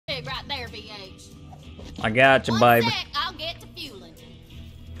RBH. I got you, One babe. sec, I'll get to fueling.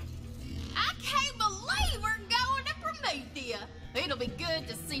 I can't believe we're going to Promethea. It'll be good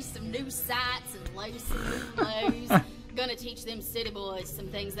to see some new sights and lay some new lows. Gonna teach them city boys some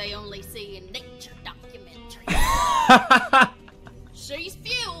things they only see in nature documentaries. She's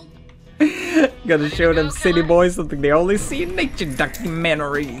fueled. Gotta show them city boys something they only see in nature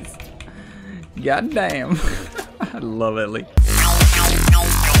documentaries. God damn. I love it, Lee.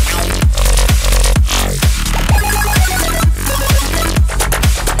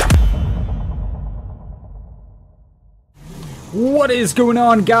 What is going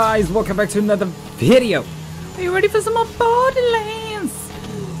on, guys? Welcome back to another video. Are you ready for some more Borderlands?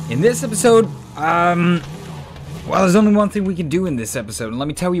 In this episode, well, there's only one thing we can do in this episode, and let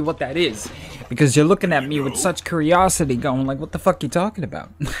me tell you what that is. Because you're looking at me with such curiosity, going like, what the fuck are you talking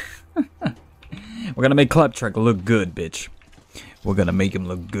about? We're gonna make Claptrap look good, bitch. We're gonna make him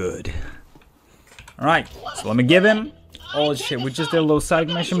look good. Alright, so let me give him... Oh shit, we just did a little side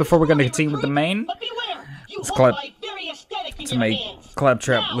mission before we're gonna continue with the main. Let's clap to make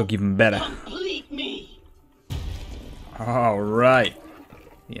Claptrap look even better. Alright.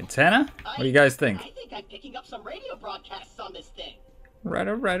 The antenna? What do you guys think? I think I'm picking up some radio broadcasts on this thing. Right,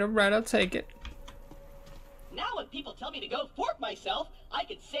 alright, alright, I'll take it. Now when people tell me to go fork myself, I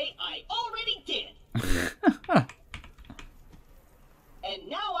can say I already did. And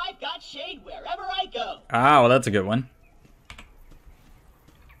now I've got shade wherever I go. Ah, well, that's a good one.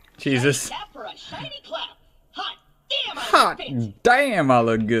 Jesus. Shiny tap for a shiny clap. Hot damn, I Hot fit. damn, I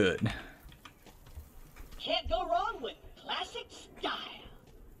look good. Can't go wrong with classic style.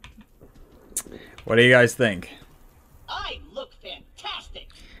 What do you guys think? I look fantastic.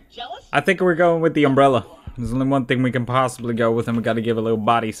 Jealous? I think we're going with the umbrella. There's only one thing we can possibly go with, and we gotta give a little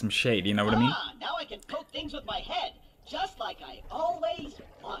body some shade, you know what I mean? Ah, now I can poke things with my head, just like I always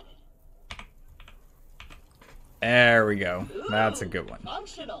wanted. There we go. Ooh, That's a good one.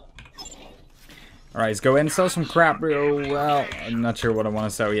 Functional. Alright, let's go ahead and sell some crap real well. I'm not sure what I want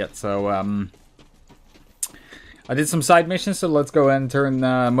to sell yet, so, I did some side missions, so let's go ahead and turn,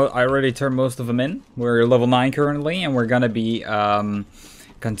 I already turned most of them in. We're level 9 currently, and we're gonna be,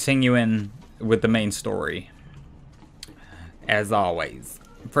 continuing with the main story. As always.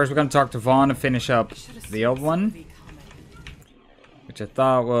 First, we're gonna talk to Vaughn and finish up the old one. Which I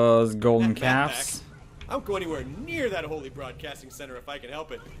thought was Golden Calves. I won't go anywhere near that holy broadcasting center if I can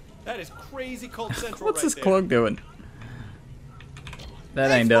help it. That is crazy cult central. What's right this there. cloak doing? That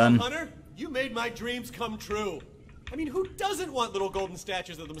Thanks, ain't done. Hunter. You made my dreams come true. I mean, who doesn't want little golden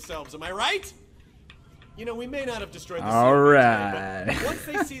statues of themselves? Am I right? You know, we may not have destroyed the All city right. today, but once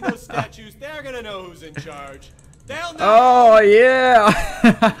they see those statues, they're gonna know who's in charge. They'll know. Oh yeah!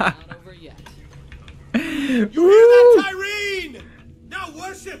 Not over yet. You hear that, Tyreen? Now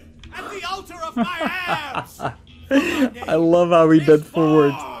worship at the altar of my abs. I love how he bent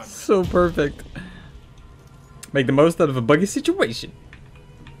forward. So perfect. Make the most out of a buggy situation.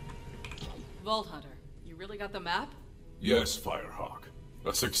 Vault Hunter, you really got the map? Yes, Firehawk.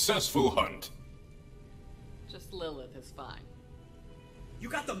 A successful hunt. Just Lilith is fine. You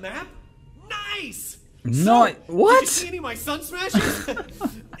got the map? Nice. No, So, what? Did you see any of my sun smashes?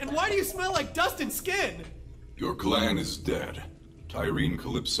 And why do you smell like dust and skin? Your clan is dead. Tyreen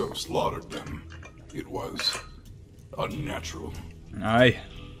Calypso slaughtered them. It was unnatural. Aye.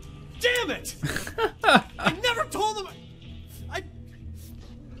 Damn it! I never told them.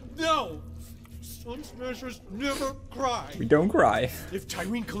 No. Sun smashers never cry. We don't cry. If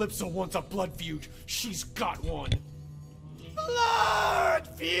Tyreen Calypso wants a blood feud, she's got one. Blood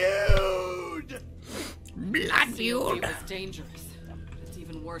feud! Blood fuel. It was dangerous. It's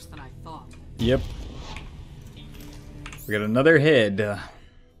even worse than I thought. Yep. We got another head.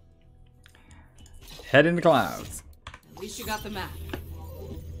 Head in the clouds. At least you got the map.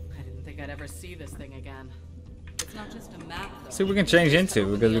 I didn't think I'd ever see this thing again. It's not just a map, though. See what we can change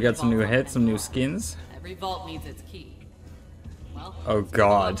into, because we got some new heads, some new skins. Every vault needs its key. Well, Oh it's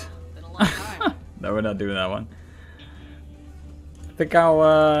god. been a long time. No, we're not doing that one. I think I'll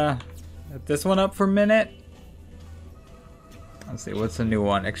let this one up for a minute. Let's see, what's the new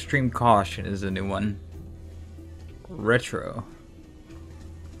one? Extreme Caution is the new one. Retro.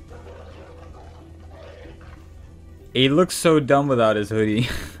 He looks so dumb without his hoodie.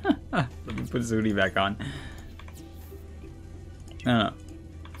 Let me put his hoodie back on. No.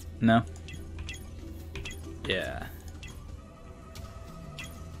 No. Yeah.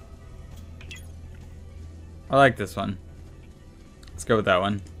 I like this one. Let's go with that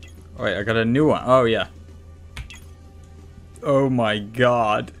one. Oh, wait, I got a new one. Oh, yeah. Oh my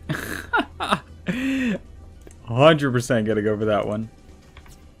god. 100% gotta go for that one.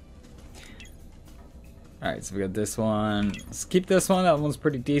 Alright, so we got this one. Let's keep this one. That one's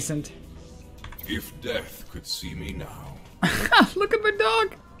pretty decent. If death could see me now. Look at my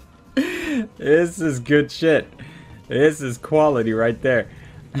dog! This is good shit. This is quality right there.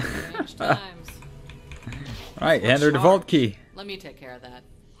 Strange times. Alright, hand her the vault key. Let me take care of that.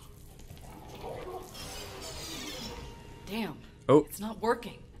 Damn. Oh. It's not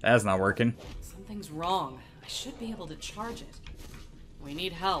working. That's not working. Something's wrong. I should be able to charge it. We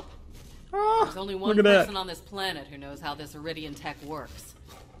need help. Oh, There's only one look at that. person on this planet who knows how this Iridian tech works.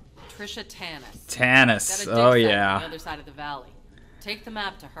 Trisha Tanis. Tanis. Got a dig Oh, site yeah. on the other side of the valley. Take the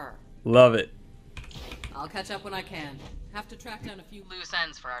map to her. Love it. I'll catch up when I can. Have to track down a few loose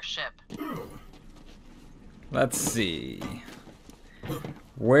ends for our ship. Let's see.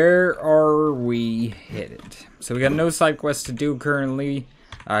 Where are we headed? So we got no side quests to do currently.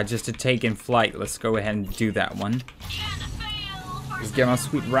 Just to take in flight. Let's go ahead and do that one. Let's get my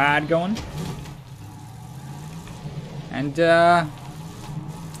sweet ride going. And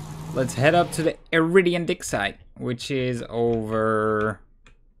let's head up to the Iridian dig site, which is over...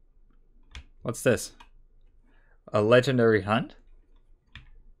 What's this? A legendary hunt?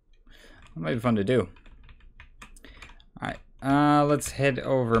 That might be fun to do. Alright, let's head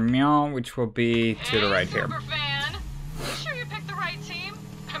over Meow, which will be to the right here. Superfan! You sure you picked the right team?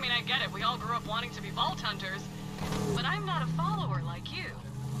 I mean, I get it. We all grew up wanting to be vault hunters. But I'm not a follower like you.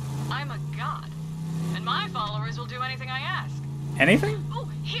 I'm a god. And my followers will do anything I ask. Anything? Oh,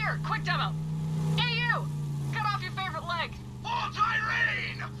 here, quick demo. Hey, you! Cut off your favorite leg. Vault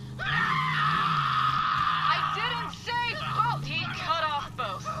Irene! I didn't say both. He cut off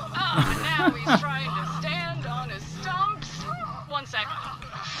both. Ah, now he's trying to stand on his stumps. 1 sec.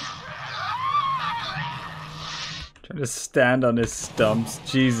 Trying to stand on his stumps.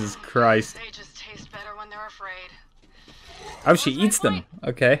 Jesus Christ. They just taste better when they're afraid. Oh, she eats them.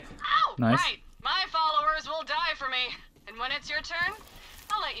 Okay. Ow! Nice. Right. My followers will die for me. And when it's your turn,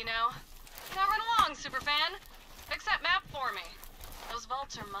 I'll let you know. Now run along, superfan. Fix that map for me. Those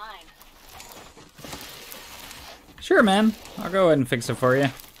vaults are mine. Sure, man. I'll go ahead and fix it for you.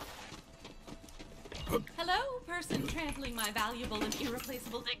 Hello, person trampling my valuable and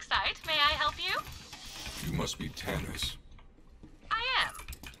irreplaceable dig Site, may I help you? You must be Tanis. I am.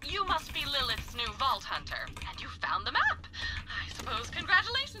 You must be Lilith's new vault hunter. And you found the map. I suppose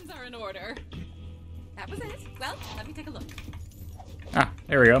congratulations are in order. That was it. Well, let me take a look. Ah,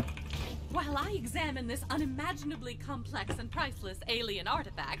 there we go. While I examine this unimaginably complex and priceless alien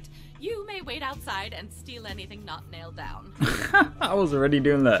artifact, you may wait outside and steal anything not nailed down. I was already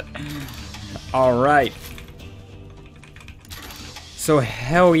doing that. Alright. So,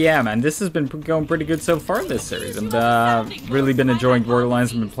 hell yeah, man. This has been going pretty good so far in this series. I've really been enjoying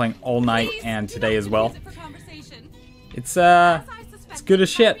Borderlands. I've been playing all night and today as well. It's good as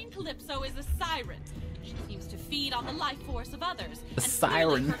shit. Calypso is a siren. She seems to feed on the life force of others. A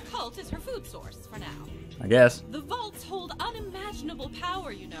siren. Her cult is her food source for now. I guess. The vaults hold unimaginable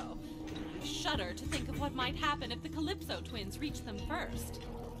power, you know. I shudder to think of what might happen if the Calypso twins reach them first.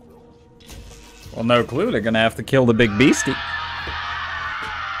 Well, no clue. They're gonna have to kill the big beastie.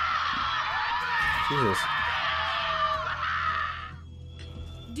 Jesus.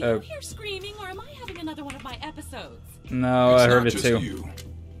 Do you hear screaming, or am I having another one of my episodes? No, It's I heard not it just too. you.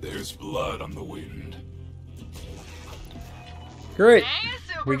 There's blood on the wind. Great. Hey,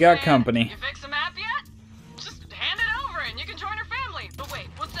 We got superfan. company. You fix the map yet? Just hand it over and you can join her family. But wait,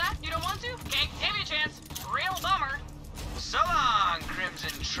 what's that? You don't want to? Okay, give you a chance. Real bummer. So long,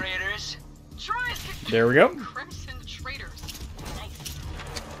 Crimson Traitors. Try There we go. Crimson Traitors. Nice.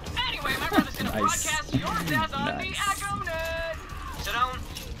 Anyway, my brother's gonna Nice. broadcast your death on the Nice. Echonet. So don't,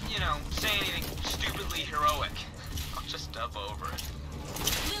 say anything stupidly heroic. I'll just dub over it.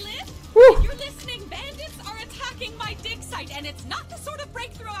 Lilith, Woo. if you're listening, bandits are attacking my dig site, and it's not the sort of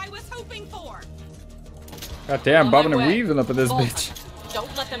breakthrough I was hoping for. God damn, On bobbing my and way. weaving up at this Vault bitch. hunter.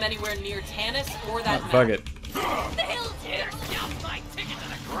 Don't let them anywhere near Tanis or that Fuck map. it. They'll tear down my ticket to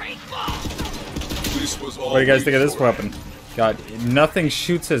the Great Wall. This was all. What do you guys think of this weapon? God, nothing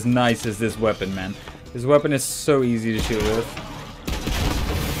shoots as nice as this weapon, man. This weapon is so easy to shoot with.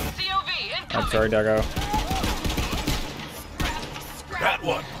 COV I'm incoming. sorry, Doggo. That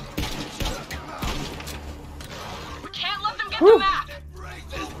one. We can't let them get Woo. the map.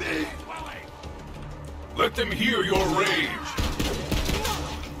 Let them hear your rage.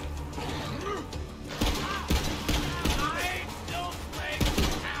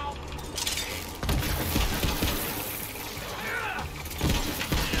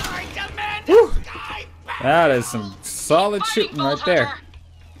 Woo. That is some solid shooting right there.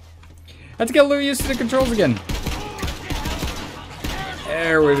 Have to get a little used to the controls again.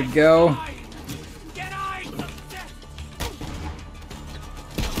 There we go.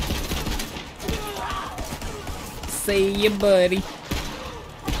 see you, buddy.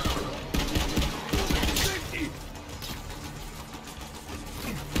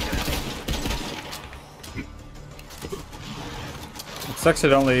 It sucks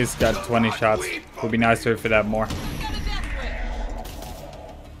it only's got 20 shots. Would be nicer if it had more.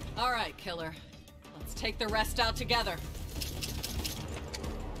 All right, killer. Let's take the rest out together.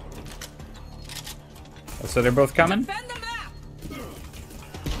 So they're both coming? Defend the map!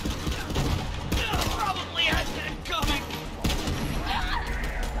 Probably had that coming.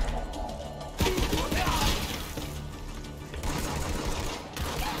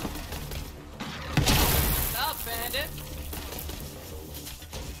 Stop, bandit.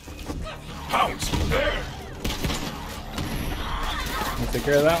 Pounce! There! You take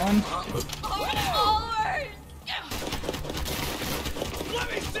care of that one?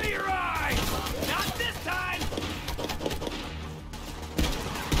 Let me see your eye! Not this time!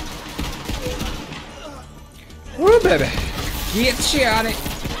 Woo, baby. Get shot it.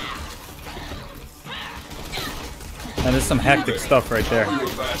 Now, there's some hectic stuff right there.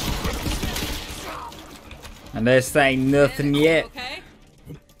 And this ain't nothing yet. Okay?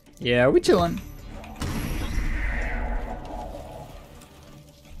 Yeah, we chillin'.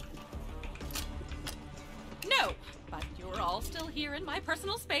 No, but you're all still here in my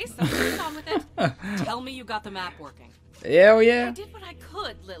personal space, so get on with it. Tell me you got the map working. Yeah, I yeah. did what I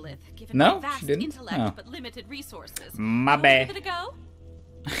could, Lilith, given No, my vast she didn't. intellect Oh. but limited resources. My Wanna bad. Give it a go?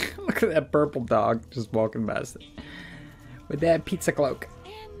 Look at that purple dog just walking past it. With that pizza cloak.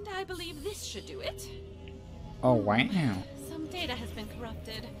 And I believe this should do it. Oh, wow. Some data has been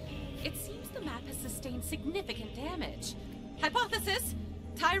corrupted. It seems the map has sustained significant damage. Hypothesis: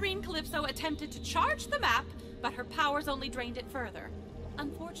 Tyrene Calypso attempted to charge the map, but her powers only drained it further.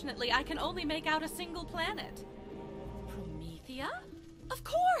 Unfortunately, I can only make out a single planet. Promethea? Of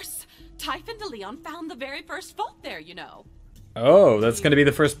course! Typhon de Leon found the very first vault there, you know. Oh, that's gonna be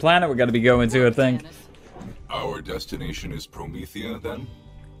the first planet we gotta be going to, I think. Janice. Our destination is Promethea, then?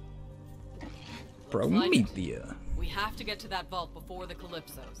 Promethea. We have to get to that vault before the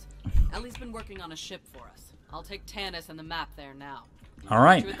Calypsos. Ellie's been working on a ship for us. I'll take Tanis and the map there now.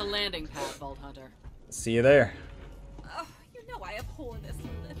 Alright. You at the landing pad, Vault Hunter. See you there. Oh, you know I abhor this,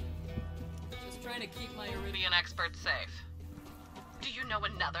 Lilith. Just trying to keep my Iridian expert safe. Do you know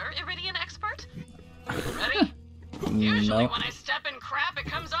another Iridian expert? Ready? Usually when I step in crap, it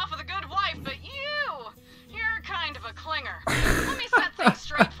comes off with a good wife, but you're kind of a clinger. Let me set things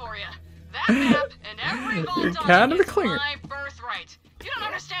straight for you. That map and every vault You're on kind it of a is clinger. my birthright. You don't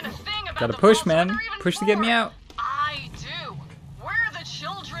understand a thing about Gotta the push, vaults man. that are even Push to get me for. out. I do. We're the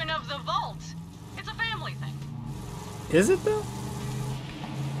children of the vault. It's a family thing. Is it, though?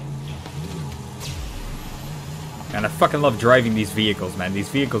 Man, I fucking love driving these vehicles, man. These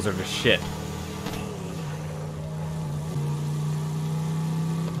vehicles are the shit.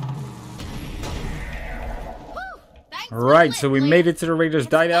 Thanks Alright, for so we letting made me. it to the Raiders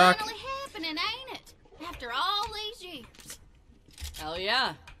It's Diedock. finally happening, ain't it? After all these years. Hell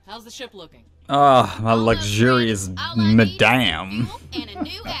yeah. How's the ship looking? Oh, my All those luxurious credits, all I need is madame. fuel and a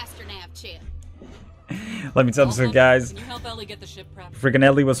new astronav chip. Let me tell you something, guys. Can you help Ellie get the ship prepped? Freaking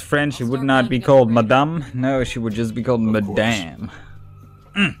Ellie was French, she would not be called madame. No, she would just be called madame.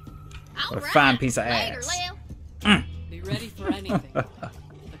 What a fine piece of Later, ass. Lil. Be ready for anything. The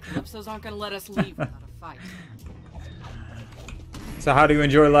Calypsos aren't gonna let us leave without a fight. So how do you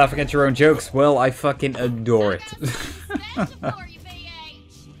enjoy laughing at your own jokes? Well, I fucking adore it. Special for you,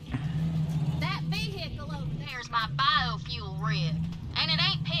 BH. That vehicle over there's my biofuel rig. And it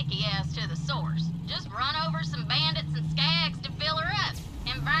ain't picky as to the source. Just run over some bandits and skags to fill her up.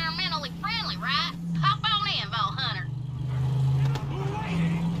 Environmentally friendly, right? Hop on in, Vault Hunter.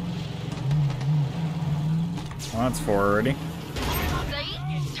 Well, that's four already.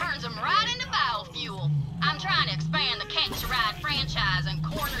 See? Turns them right into biofuel. I'm trying to expand the Catch a Ride franchise and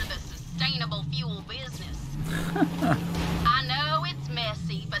corner the sustainable fuel business. I know it's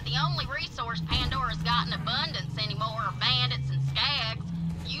messy, but the only resource Pandora's got in abundance anymore are bandits and skags.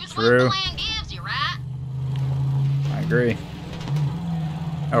 Use what True. the land gives you, right? I agree.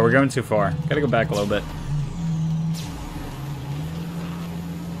 Oh, we're going too far. Gotta go back a little bit.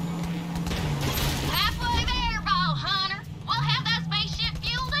 Halfway there, Vault Hunter. We'll have that spaceship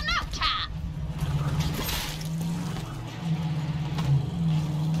fueled in no time.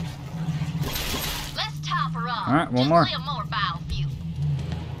 Let's top her off. All right, one Just more. a little more biofuel.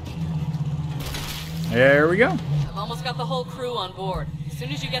 There we go. I've almost got the whole crew on board. As soon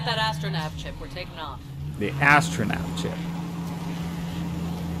as you get that astronav chip, we're taking off. The astronaut chip.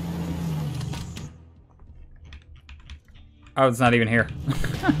 Oh, it's not even here.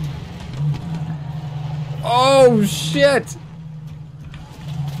 Oh, shit!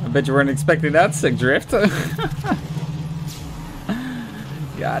 I bet you weren't expecting that sick drift.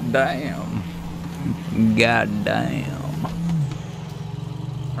 God damn. God damn.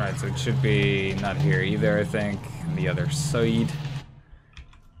 Alright, so it should be not here either, I think. On the other side.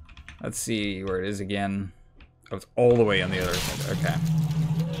 Let's see where it is again. Oh, it's all the way on the other side. Okay.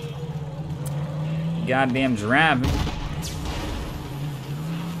 Goddamn driving.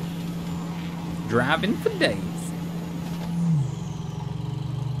 Driving for days.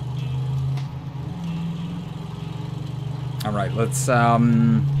 Alright, let's see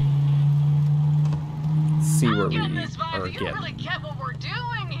where we are You don't really get what we're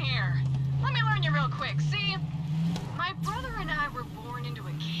doing here. Let me learn you real quick. See, my brother and I were born into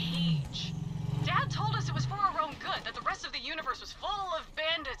a cage. Dad told us it was for our own good, that the rest of the universe was full of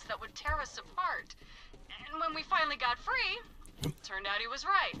bandits that would tear us apart. And when we finally got free, turned out he was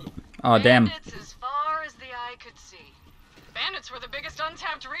right. Oh, damn. Bandits as far as the eye could see. Bandits were the biggest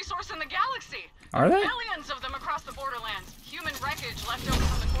untapped resource in the galaxy. Are they? Millions of them across the Borderlands. Human wreckage left over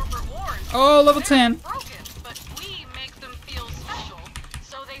from the corporate wars. Oh, level 10. Broken, but we make them feel special,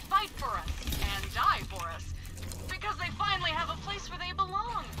 so they fight for us and die for us. Because they finally have a place where they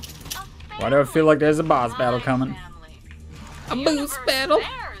belong. Why do I feel like there's a boss battle coming? A boss battle?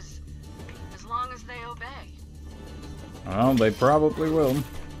 Theirs, as long as they obey. Well, they probably will.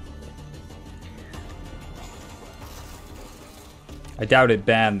 I doubted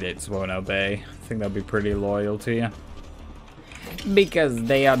bandits won't obey. I think they'll be pretty loyal to you. Because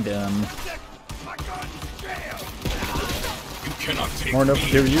they are dumb. You cannot take More enough to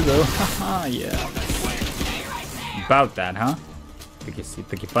me. do you though. Haha, yeah. About that, huh? Think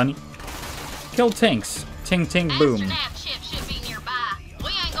you funny? Kill tanks. Ting ting boom. Astronaut ship should be nearby. We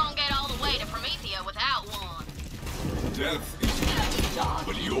ain't gonna get all the way to Promethea without one. Death is easy,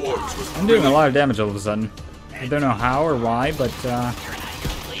 but yours was I'm doing a lot of damage all of a sudden. I don't know how or why, but I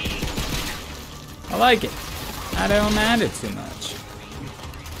like it. I don't mind it too much.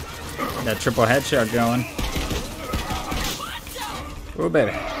 That triple headshot going. Oh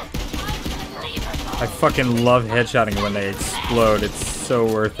baby. I fucking love headshotting when they explode. It's so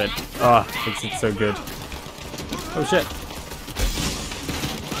worth it. Ah, oh, makes it so good. Oh shit.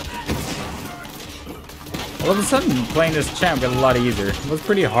 All of a sudden, playing this champ got a lot easier. It was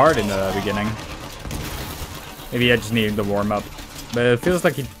pretty hard in the beginning. Maybe I just needed to warm up. But it feels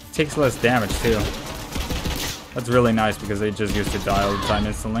like he takes less damage too. That's really nice because they just used to die all the time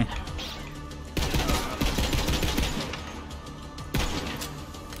instantly.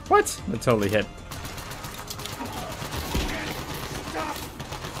 What? That totally hit.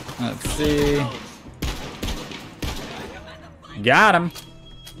 Let's see. Got him.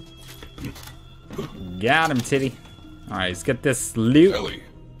 Got him, titty. Alright, let's get this loot. Ellie,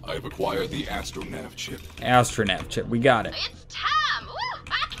 I've acquired the Astronav chip. Astronav chip, we got it. It's time. Woo,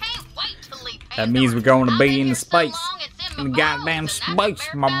 I can't wait to leave That Pandora. means we're going to I've be been in here the so space. long, it's in In the my goddamn bones, and space,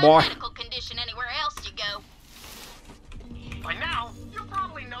 that's a my verified boy. medical condition anywhere else you go. By now, you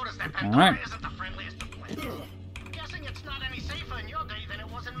probably noticed that All Pandora right. isn't the friendliest of planets. I'm guessing it's not any safer in your day than it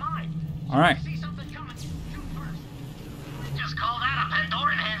was in mine. Alright. See something coming, shoot first. Just call that a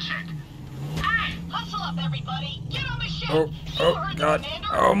Pandoran handshake. Hey, hustle up, everybody. Get on the ship. Oh, You heard the God. commander.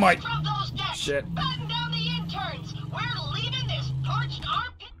 Oh, my. Scrub those decks. Shit. Batten down the interns. We're leaving this parched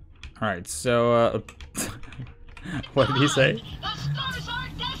armpit. Alright, so, what did he say? The stars are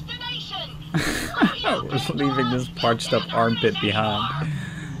destination. I was leaving this parched up armpit behind.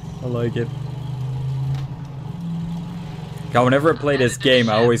 I like it. God, whenever I play this game,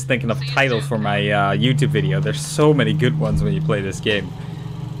 I always thinking of titles for my YouTube video. There's so many good ones when you play this game.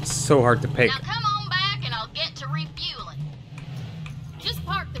 It's so hard to pick. Now come on back and I'll get to refueling. Just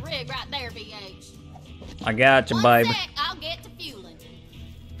park the rig right there, VH. I got you, One babe. sec, I'll get to fueling.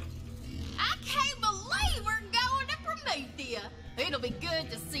 I can't believe we're going to Promethea. It'll be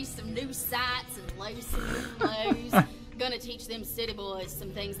good to see some new sights and lay some new lows. Gonna teach them city boys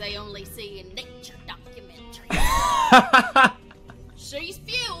some things they only see in nature documentaries. She's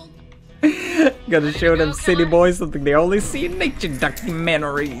fueled. Gotta show them city boys something they only see in nature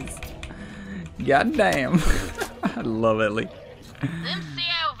documentaries. God damn. I love Ellie. Them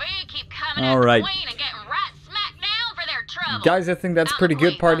COV keep coming All at right. the queen and getting right smack down for their trouble. Guys, I think that's pretty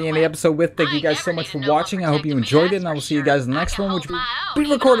good party in the episode with. Thank you guys so much for watching. I hope you enjoyed it, and I will see you guys in the next one, which will be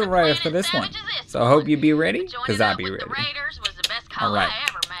recorded right after this one. So I hope you be ready, because I'll be ready. All right.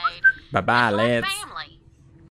 Bye-bye, lads.